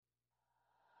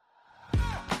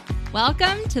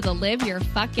Welcome to the Live Your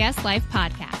Fuck Yes Life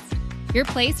podcast, your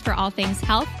place for all things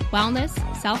health, wellness,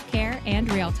 self-care,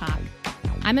 and real talk.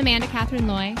 I'm Amanda Catherine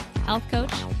Loy, health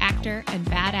coach, actor, and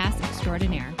badass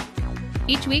extraordinaire.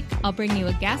 Each week, I'll bring you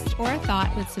a guest or a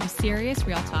thought with some serious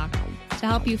real talk to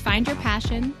help you find your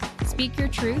passion, speak your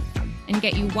truth, and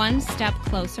get you one step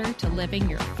closer to living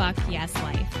your fuck yes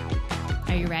life.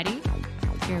 Are you ready?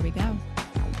 Here we go.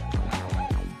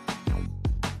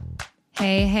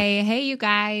 Hey, you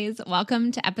guys.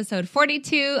 Welcome to episode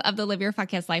 42 of the Live Your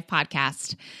Fuck Yes Life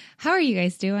podcast. How are you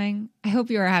guys doing? I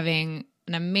hope you are having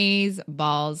an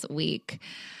amazeballs week.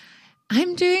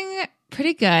 I'm doing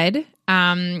pretty good.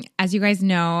 As you guys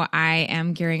know, I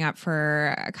am gearing up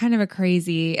for kind of a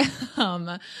crazy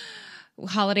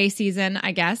holiday season,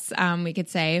 I guess we could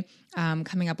say.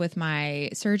 Coming up with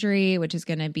my surgery, which is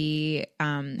going to be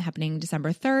happening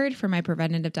December 3rd for my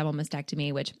preventative double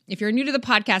mastectomy, which if you're new to the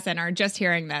podcast and are just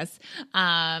hearing this,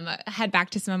 head back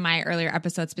to some of my earlier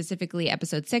episodes, specifically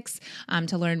episode 6,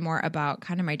 to learn more about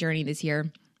kind of my journey this year.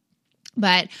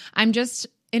 But I'm just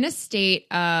in a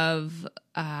state of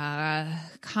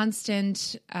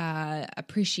constant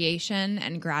appreciation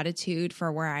and gratitude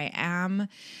for where I am.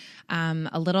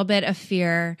 A little bit of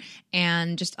fear,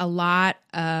 and just a lot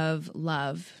of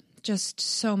love, just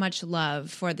so much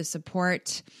love for the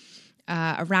support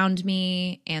around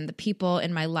me and the people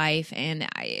in my life. And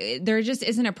there just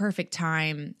isn't a perfect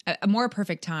time, a more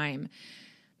perfect time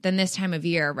than this time of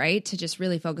year, right? To just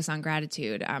really focus on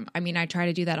gratitude. I try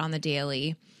to do that on the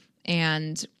daily,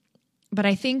 but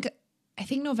I think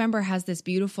November has this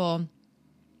beautiful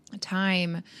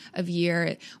time of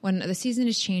year when the season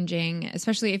is changing,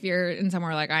 especially if you're in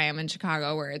somewhere like I am in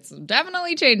Chicago, where it's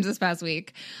definitely changed this past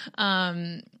week.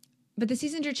 But the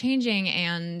seasons are changing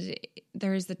and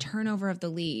there's the turnover of the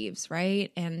leaves,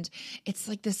 right? And it's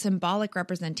like this symbolic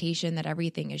representation that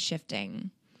everything is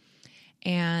shifting.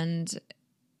 And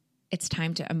it's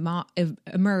time to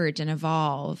emerge and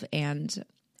evolve and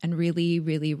really,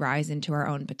 really rise into our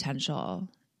own potential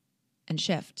and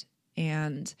shift.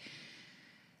 And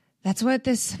that's what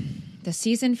the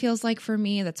season feels like for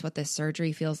me. That's what this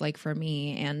surgery feels like for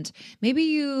me. And maybe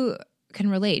you can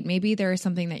relate. Maybe there is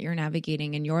something that you're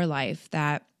navigating in your life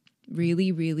that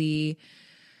really, really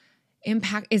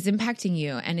is impacting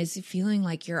you and is feeling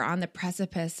like you're on the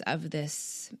precipice of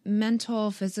this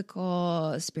mental,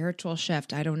 physical, spiritual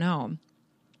shift. I don't know.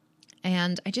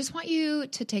 And I just want you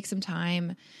to take some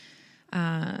time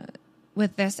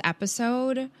with this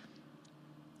episode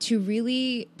to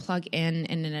really plug in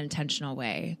an intentional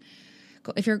way.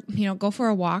 If you're, go for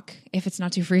a walk. If it's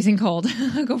not too freezing cold,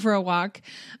 go for a walk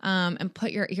and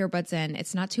put your earbuds in.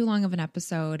 It's not too long of an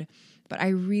episode, but I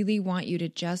really want you to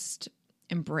just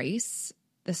embrace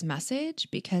this message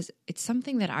because it's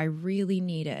something that I really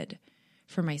needed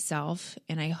for myself.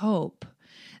 And I hope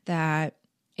that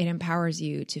it empowers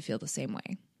you to feel the same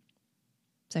way.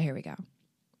 So here we go.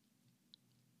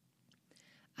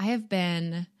 I have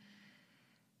been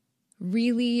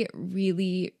really,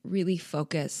 really, really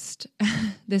focused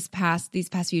these past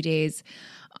few days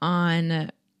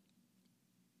on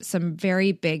some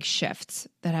very big shifts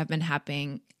that have been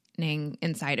happening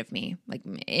inside of me, like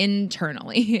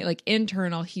internally, like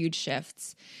internal huge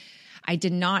shifts. I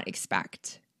did not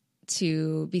expect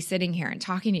to be sitting here and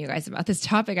talking to you guys about this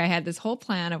topic. I had this whole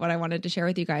plan of what I wanted to share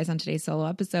with you guys on today's solo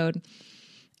episode.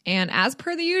 And as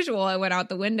per the usual, I went out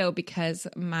the window because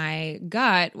my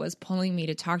gut was pulling me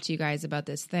to talk to you guys about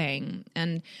this thing.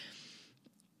 And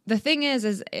the thing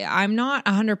is I'm not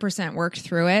 100% worked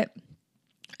through it.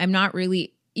 I'm not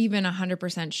really even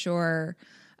 100% sure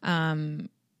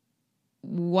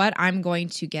what I'm going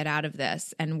to get out of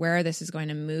this and where this is going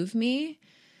to move me.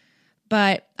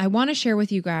 But I want to share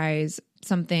with you guys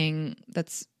something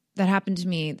that happened to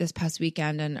me this past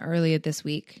weekend and earlier this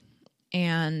week.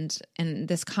 And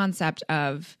this concept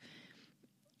of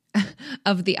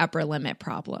the upper limit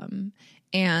problem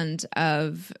and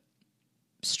of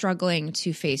struggling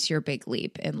to face your big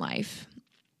leap in life.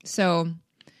 So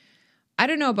I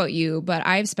don't know about you, but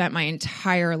I've spent my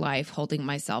entire life holding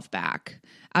myself back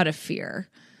out of fear.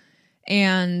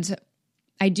 And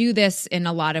I do this in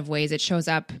a lot of ways. It shows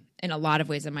up in a lot of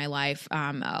ways in my life,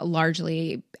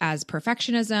 largely as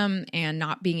perfectionism and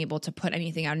not being able to put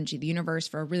anything out into the universe.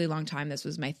 For a really long time, this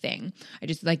was my thing. I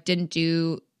just didn't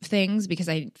do things because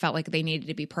I felt like they needed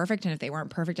to be perfect. And if they weren't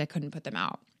perfect, I couldn't put them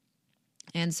out.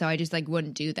 And so I just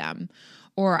wouldn't do them,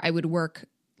 or I would work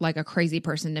like a crazy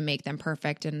person to make them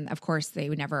perfect. And of course they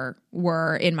never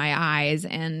were in my eyes.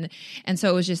 And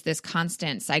so it was just this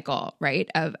constant cycle, right,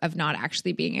 of not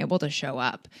actually being able to show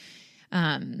up.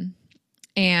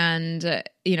 And,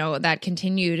 that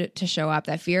continued to show up,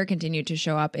 that fear continued to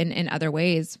show up in other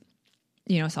ways,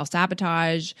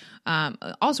 self-sabotage,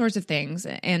 all sorts of things.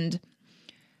 And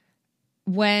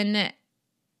when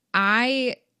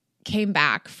I came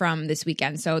back from this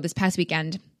weekend, so this past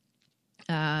weekend,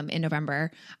 in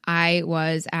November, I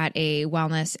was at a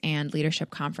wellness and leadership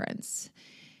conference.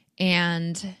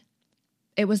 And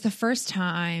it was the first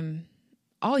time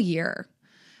all year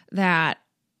that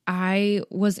I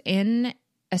was in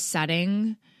a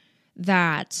setting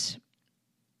that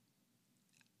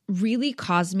really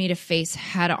caused me to face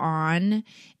head on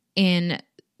in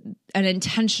an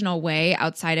intentional way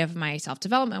outside of my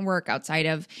self-development work, outside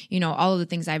of, all of the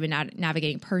things I've been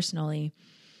navigating personally.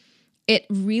 It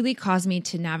really caused me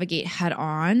to navigate head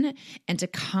on and to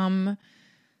come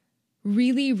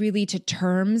really, really to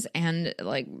terms and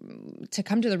to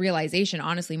come to the realization,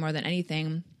 honestly, more than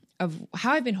anything, of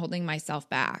how I've been holding myself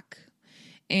back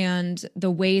and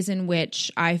the ways in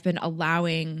which I've been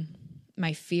allowing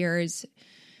my fears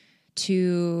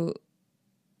to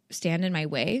stand in my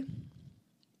way.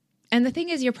 And the thing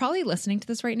is, you're probably listening to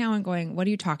this right now and going, what are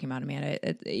you talking about,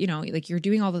 Amanda? You're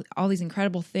doing all these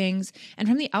incredible things. And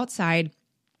from the outside,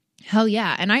 hell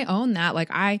yeah. And I own that.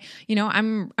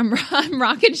 I'm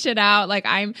rocking shit out.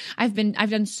 I've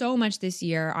done so much this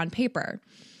year on paper.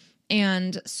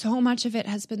 And so much of it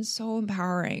has been so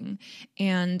empowering.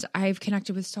 And I've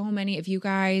connected with so many of you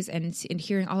guys and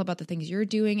hearing all about the things you're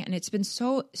doing. And it's been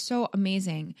so, so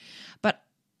amazing. But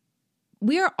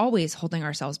we are always holding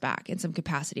ourselves back in some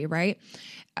capacity, right?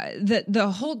 The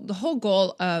whole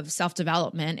goal of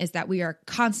self-development is that we are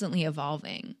constantly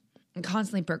evolving and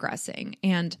constantly progressing.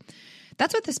 And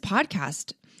that's what this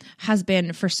podcast has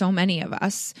been for so many of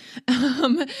us,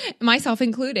 myself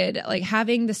included,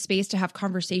 having the space to have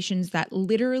conversations that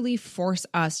literally force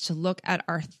us to look at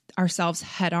ourselves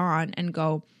head on and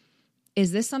go,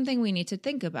 is this something we need to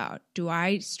think about? Do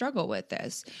I struggle with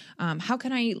this? How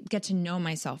can I get to know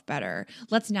myself better?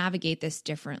 Let's navigate this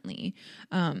differently.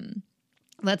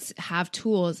 Let's have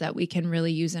tools that we can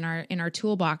really use in our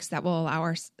toolbox that will allow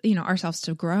ourselves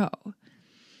to grow.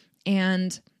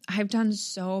 And I've done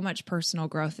so much personal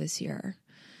growth this year,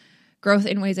 growth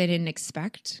in ways I didn't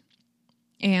expect.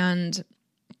 And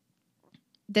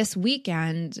this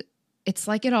weekend, it's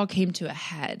like it all came to a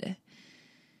head.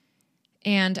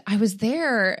 And I was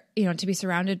there, to be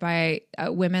surrounded by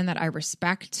women that I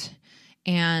respect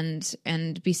and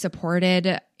be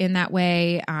supported in that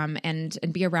way, and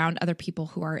be around other people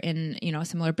who are in, a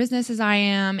similar business as I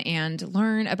am, and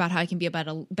learn about how I can be a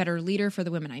better leader for the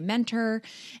women I mentor,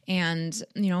 and,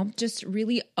 just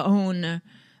really own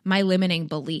my limiting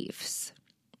beliefs.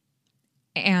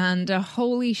 And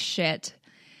holy shit,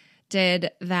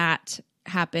 did that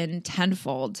happen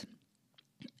tenfold.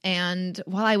 And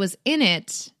while I was in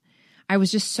it, I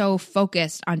was just so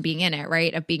focused on being in it,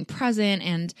 right? Of being present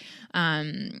and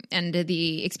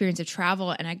the experience of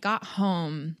travel. And I got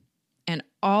home, and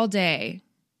all day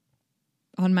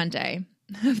on Monday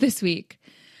of this week,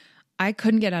 I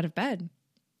couldn't get out of bed.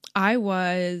 I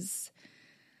was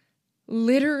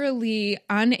literally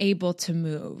unable to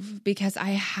move because I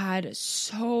had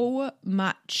so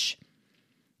much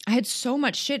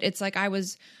shit. It's like I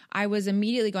was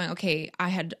immediately going, okay, I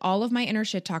had all of my inner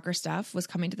shit talker stuff was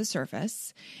coming to the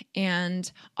surface, and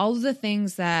all of the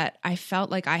things that I felt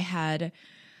like I had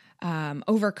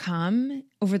overcome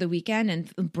over the weekend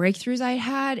and breakthroughs I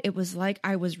had, it was like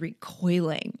I was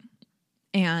recoiling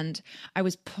and I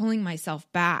was pulling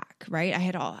myself back, right? I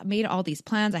had made all these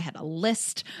plans. I had a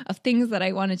list of things that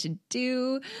I wanted to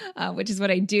do, which is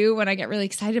what I do when I get really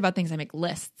excited about things. I make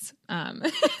lists.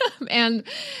 And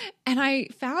I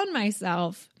found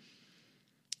myself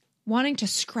wanting to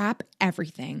scrap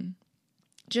everything,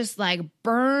 just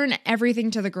burn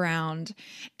everything to the ground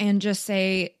and just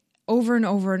say over and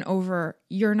over and over,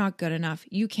 you're not good enough.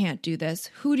 You can't do this.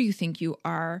 Who do you think you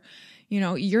are?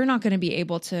 You're not going to be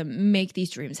able to make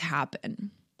these dreams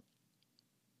happen.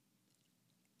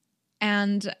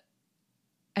 And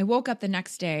I woke up the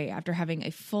next day after having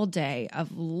a full day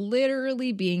of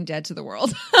literally being dead to the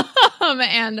world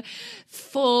and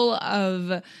full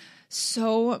of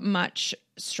so much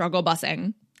struggle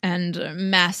busing and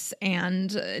mess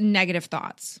and negative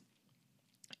thoughts.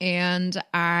 And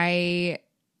I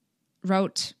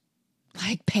wrote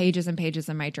pages and pages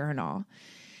in my journal.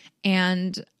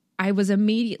 And I was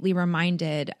immediately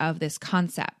reminded of this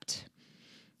concept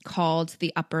called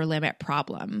the upper limit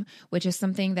problem, which is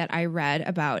something that I read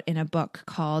about in a book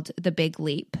called The Big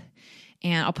Leap.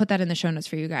 And I'll put that in the show notes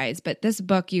for you guys. But this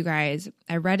book, you guys,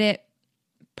 I read it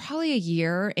probably a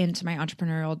year into my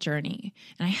entrepreneurial journey,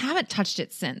 and I haven't touched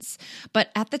it since.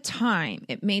 But at the time,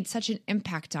 it made such an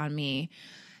impact on me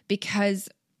because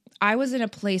I was in a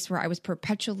place where I was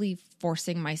perpetually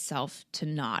forcing myself to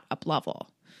not up level.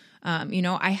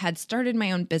 I had started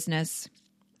my own business,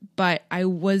 but I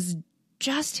was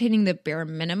just hitting the bare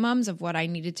minimums of what I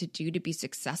needed to do to be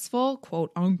successful,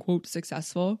 quote unquote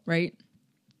successful, right?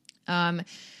 And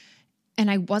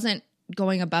I wasn't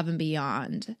going above and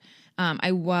beyond.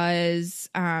 I was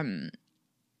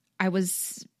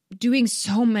doing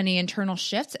so many internal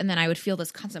shifts, and then I would feel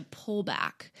this constant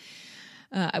pullback.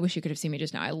 I wish you could have seen me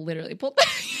just now. I literally pulled back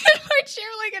in my chair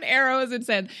like an arrow.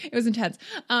 It was intense.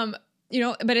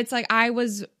 But it's like it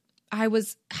was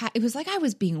like I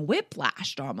was being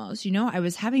whiplashed almost, I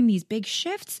was having these big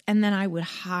shifts and then I would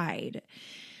hide.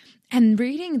 And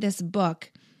reading this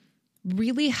book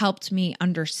really helped me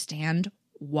understand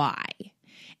why.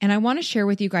 And I want to share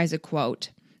with you guys a quote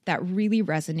that really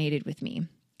resonated with me,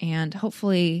 and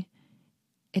hopefully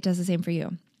it does the same for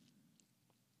you.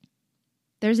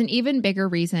 There's an even bigger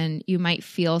reason you might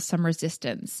feel some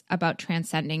resistance about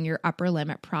transcending your upper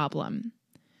limit problem.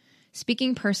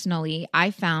 Speaking personally,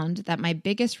 I found that my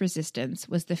biggest resistance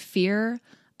was the fear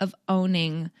of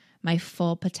owning my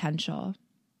full potential.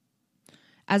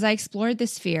 As I explored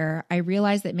this fear, I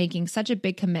realized that making such a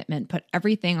big commitment put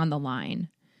everything on the line.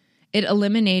 It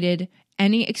eliminated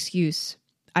any excuse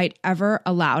I'd ever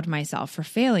allowed myself for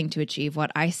failing to achieve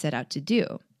what I set out to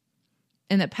do.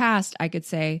 In the past, I could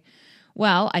say,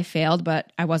 well, I failed,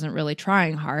 but I wasn't really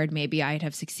trying hard. Maybe I'd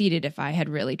have succeeded if I had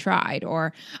really tried.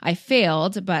 Or I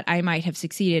failed, but I might have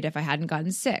succeeded if I hadn't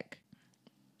gotten sick.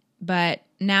 But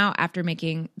now, after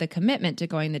making the commitment to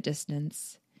going the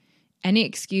distance, any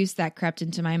excuse that crept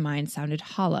into my mind sounded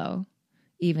hollow,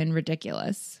 even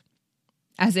ridiculous.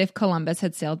 As if Columbus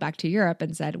had sailed back to Europe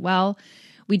and said, well,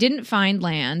 we didn't find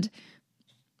land,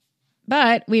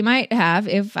 but we might have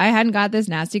if I hadn't got this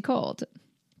nasty cold.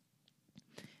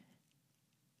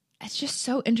 It's just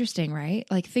so interesting, right?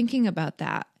 Like thinking about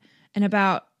that and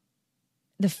about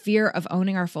the fear of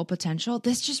owning our full potential.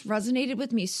 This just resonated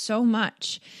with me so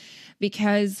much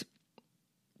because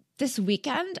this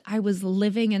weekend I was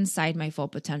living inside my full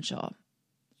potential.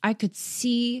 I could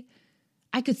see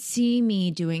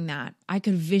me doing that. I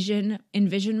could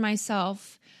envision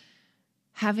myself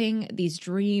having these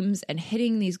dreams and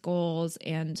hitting these goals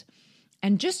and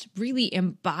just really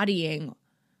embodying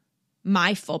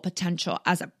my full potential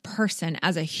as a person,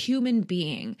 as a human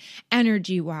being,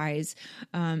 energy-wise,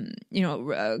 the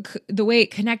way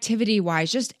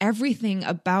connectivity-wise, just everything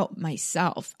about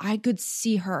myself. I could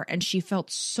see her and she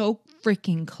felt so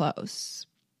freaking close.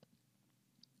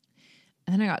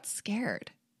 And then I got scared.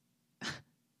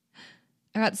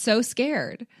 I got so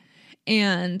scared.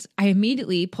 And I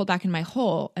immediately pulled back in my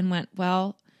hole and went,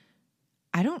 well,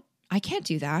 I can't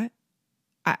do that.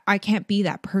 I can't be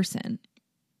that person.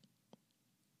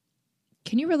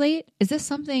 Can you relate? Is this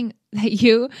something that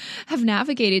you have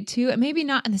navigated too? Maybe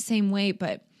not in the same way,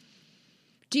 but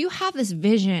do you have this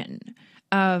vision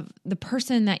of the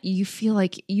person that you feel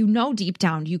like deep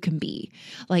down you can be?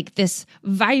 Like this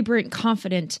vibrant,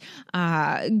 confident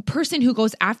person who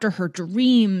goes after her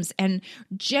dreams and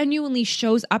genuinely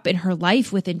shows up in her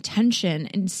life with intention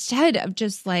instead of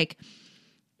just like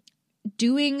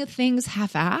doing things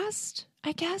half-assed,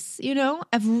 I guess,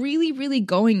 of really, really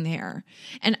going there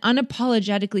and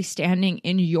unapologetically standing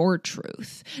in your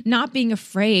truth, not being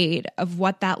afraid of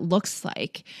what that looks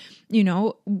like,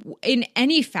 in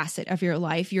any facet of your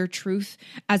life, your truth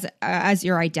as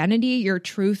your identity, your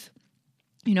truth,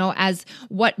 as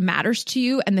what matters to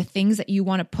you and the things that you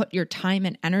want to put your time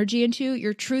and energy into,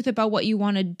 your truth about what you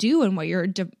want to do and what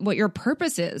your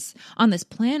purpose is on this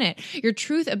planet, your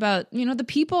truth about, the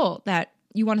people that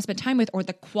you want to spend time with or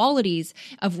the qualities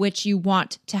of which you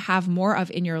want to have more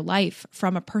of in your life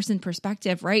from a person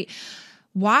perspective, right?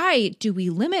 Why do we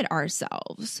limit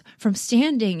ourselves from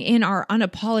standing in our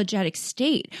unapologetic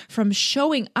state, from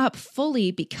showing up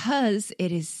fully because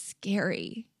it is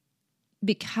scary,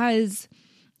 because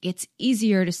it's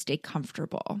easier to stay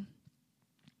comfortable,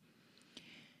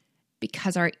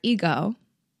 because our ego,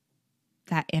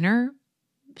 that inner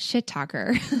shit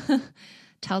talker,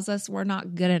 tells us we're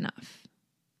not good enough.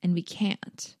 And we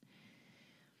can't.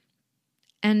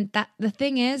 And that the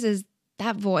thing is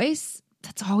that voice,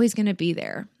 that's always going to be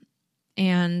there.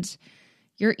 And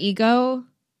your ego,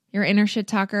 your inner shit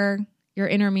talker, your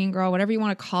inner mean girl, whatever you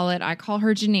want to call it, I call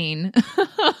her Janine.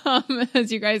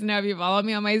 As you guys know, if you follow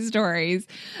me on my stories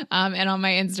and on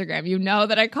my Instagram, you know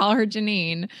that I call her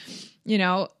Janine. They're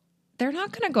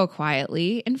not going to go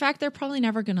quietly. In fact, they're probably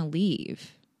never going to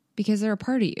leave because they're a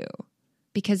part of you.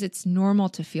 because it's normal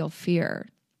to feel fear,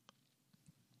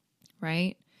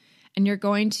 right? And you're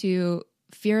going to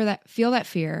feel that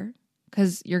fear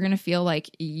because you're going to feel like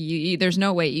there's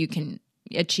no way you can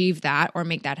achieve that or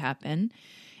make that happen.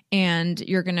 And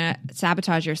you're going to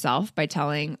sabotage yourself by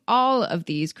telling all of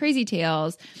these crazy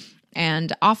tales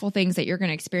and awful things that you're going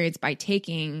to experience by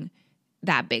taking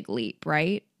that big leap,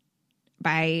 right?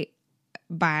 By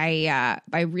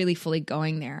really fully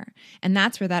going there. And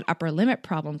that's where that upper limit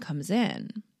problem comes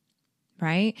in,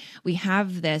 right? We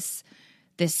have this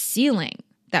ceiling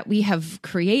that we have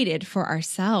created for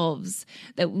ourselves,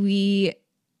 that we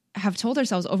have told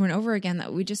ourselves over and over again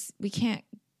that we can't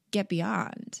get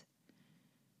beyond.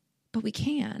 But we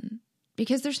can,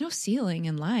 because there's no ceiling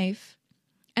in life.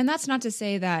 And that's not to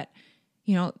say that,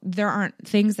 there aren't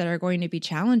things that are going to be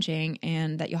challenging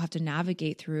and that you'll have to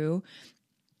navigate through.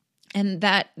 And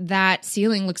that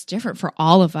ceiling looks different for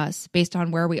all of us based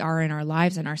on where we are in our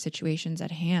lives and our situations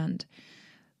at hand.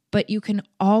 But you can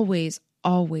always,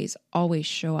 always, always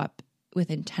show up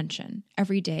with intention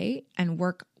every day and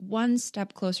work one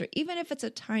step closer, even if it's a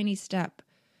tiny step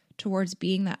towards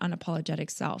being that unapologetic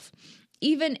self.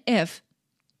 Even if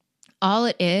all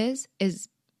it is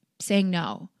saying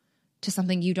no to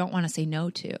something you don't want to say no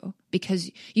to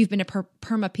because you've been a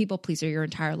perma people pleaser your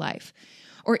entire life.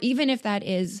 Or even if that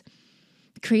is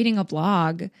creating a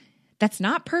blog that's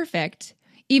not perfect,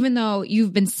 even though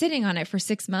you've been sitting on it for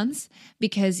 6 months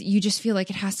because you just feel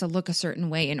like it has to look a certain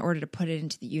way in order to put it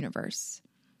into the universe.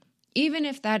 Even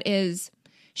if that is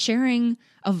sharing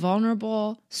a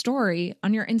vulnerable story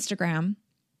on your Instagram,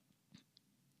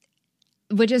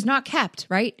 which is not kept,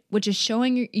 right? Which is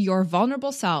showing your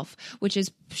vulnerable self, which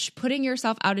is putting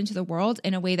yourself out into the world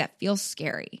in a way that feels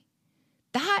scary.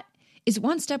 That is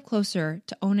one step closer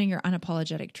to owning your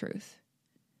unapologetic truth.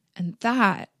 And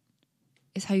that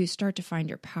is how you start to find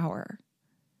your power,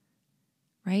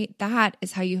 right? That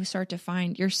is how you start to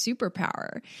find your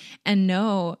superpower and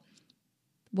know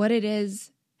what it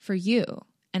is for you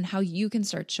and how you can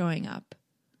start showing up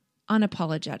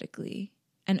unapologetically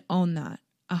and own that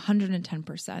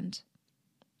 110%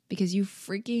 because you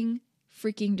freaking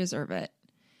deserve it.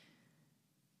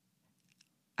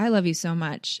 I love you so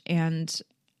much. And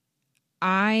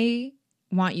I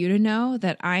want you to know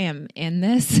that I am in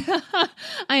this.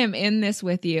 I am in this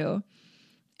with you.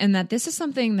 And that this is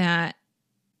something that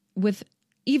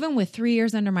even with 3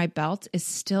 years under my belt is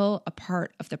still a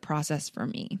part of the process for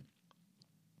me.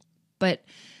 But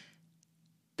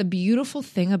the beautiful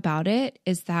thing about it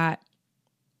is that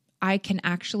I can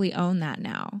actually own that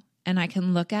now. And I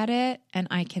can look at it and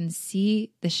I can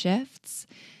see the shifts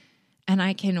and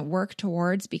I can work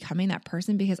towards becoming that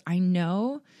person because I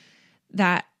know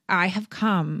that I have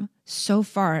come so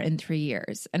far in 3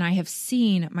 years and I have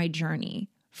seen my journey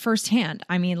firsthand.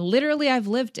 I mean, literally, I've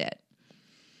lived it.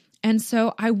 And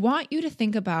so I want you to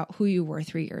think about who you were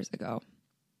 3 years ago,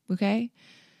 okay?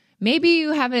 Maybe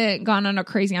you haven't gone on a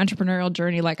crazy entrepreneurial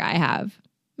journey like I have.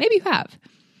 Maybe you have.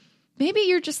 Maybe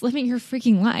you're just living your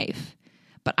freaking life.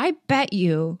 But I bet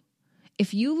you,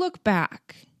 if you look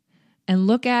back and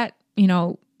look at,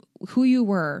 who you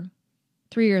were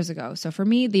 3 years ago. So for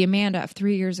me, the Amanda of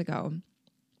 3 years ago,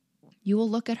 you will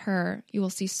look at her, you will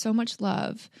see so much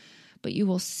love, but you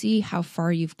will see how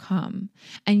far you've come.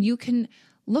 And you can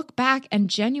look back and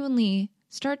genuinely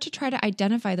start to try to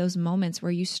identify those moments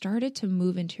where you started to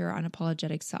move into your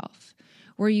unapologetic self,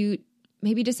 where you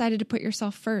maybe decided to put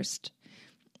yourself first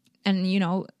and,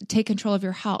 take control of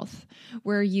your health,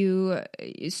 where you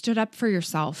stood up for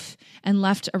yourself and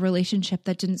left a relationship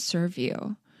that didn't serve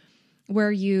you,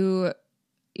 where you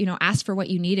asked for what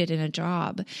you needed in a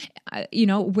job,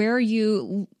 where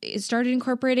you started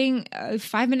incorporating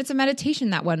 5 minutes of meditation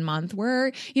that 1 month,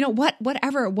 where,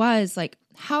 whatever it was, like,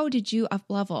 how did you up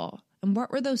level and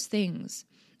what were those things?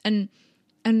 And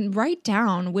write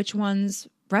down which ones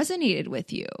resonated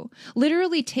with you.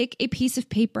 Literally take a piece of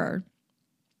paper,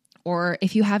 or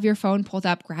if you have your phone pulled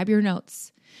up, grab your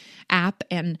notes app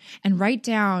and write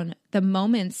down the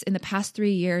moments in the past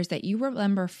 3 years that you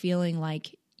remember feeling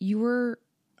like you were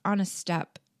on a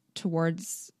step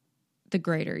towards the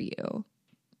greater you.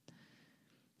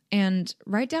 And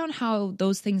write down how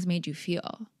those things made you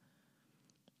feel.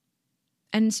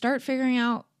 And start figuring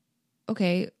out,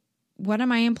 okay, what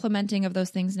am I implementing of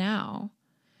those things now?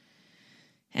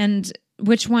 And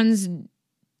which ones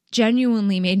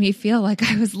genuinely made me feel like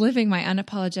I was living my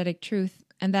unapologetic truth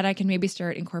and that I can maybe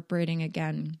start incorporating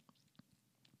again.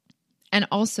 And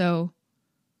also,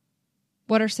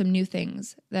 what are some new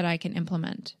things that I can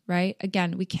implement, right?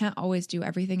 Again, we can't always do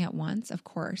everything at once, of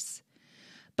course.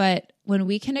 But when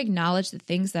we can acknowledge the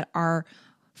things that are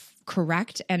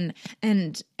correct and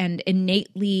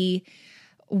innately,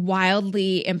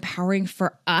 wildly empowering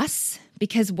for us,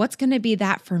 because what's going to be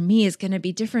that for me is going to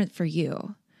be different for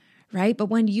you, right? But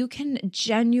when you can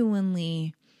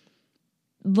genuinely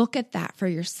look at that for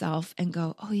yourself and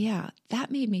go, oh yeah,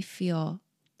 that made me feel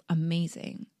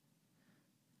amazing.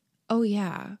 Oh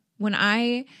yeah, when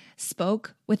I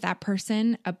spoke with that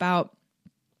person about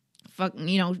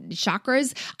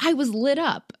chakras, I was lit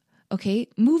up. Okay,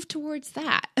 move towards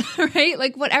that, right?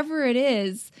 Like whatever it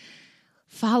is,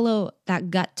 follow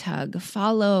that gut tug,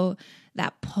 follow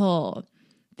that pull,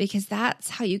 because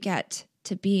that's how you get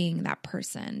to being that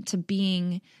person,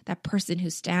 who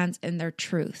stands in their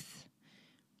truth.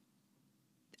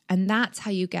 And that's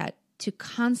how you get to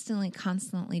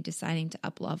constantly deciding to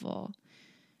up level.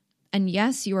 And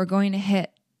yes, you are going to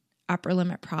hit upper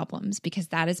limit problems because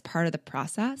that is part of the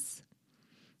process.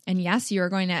 And yes, you are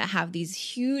going to have these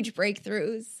huge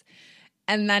breakthroughs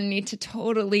and then need to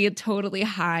totally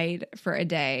hide for a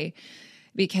day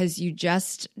because you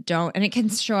just don't. And it can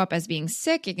show up as being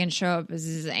sick. It can show up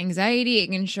as anxiety.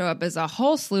 It can show up as a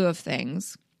whole slew of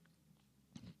things.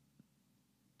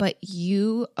 But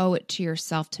you owe it to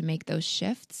yourself to make those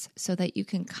shifts so that you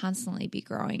can constantly be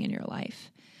growing in your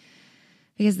life.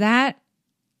 Because that,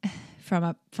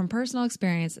 from personal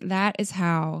experience, that is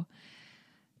how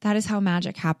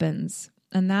magic happens.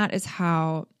 And that is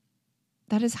how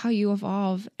you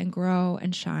evolve and grow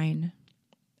and shine.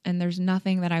 And there's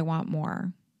nothing that I want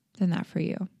more than that for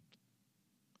you.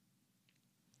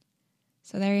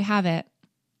 So there you have it.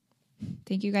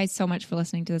 Thank you guys so much for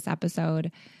listening to this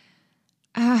episode.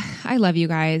 I love you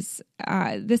guys.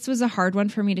 This was a hard one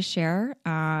for me to share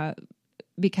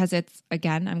because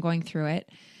I'm going through it.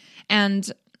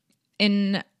 And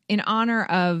in honor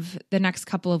of the next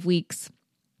couple of weeks,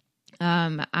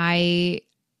 I'm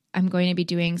going to be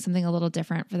doing something a little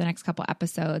different for the next couple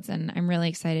episodes, and I'm really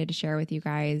excited to share with you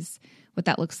guys what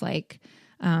that looks like.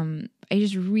 I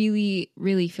just really,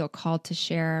 really feel called to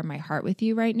share my heart with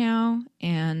you right now,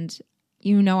 and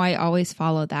I always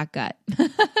follow that gut.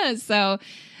 So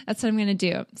that's what I'm going to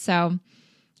do. So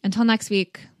until next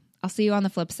week, I'll see you on the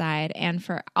flip side. And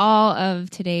for all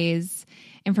of today's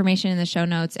information in the show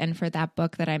notes and for that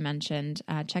book that I mentioned,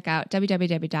 check out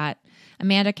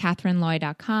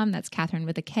www.amandakatherineloy.com. That's Catherine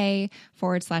with a K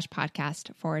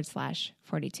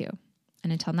 /podcast/42.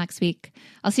 And until next week,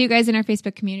 I'll see you guys in our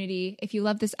Facebook community. If you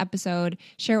love this episode,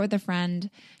 share it with a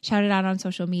friend, shout it out on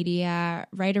social media,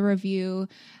 write a review.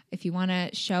 If you want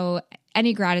to show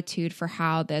any gratitude for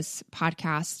how this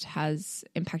podcast has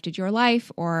impacted your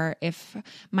life, or if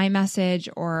my message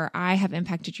or I have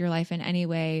impacted your life in any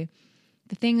way,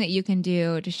 the thing that you can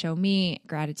do to show me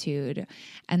gratitude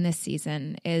and this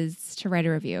season is to write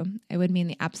a review. It would mean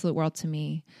the absolute world to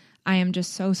me. I am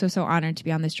just so honored to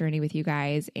be on this journey with you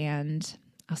guys, and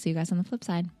I'll see you guys on the flip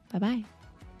side. Bye-bye.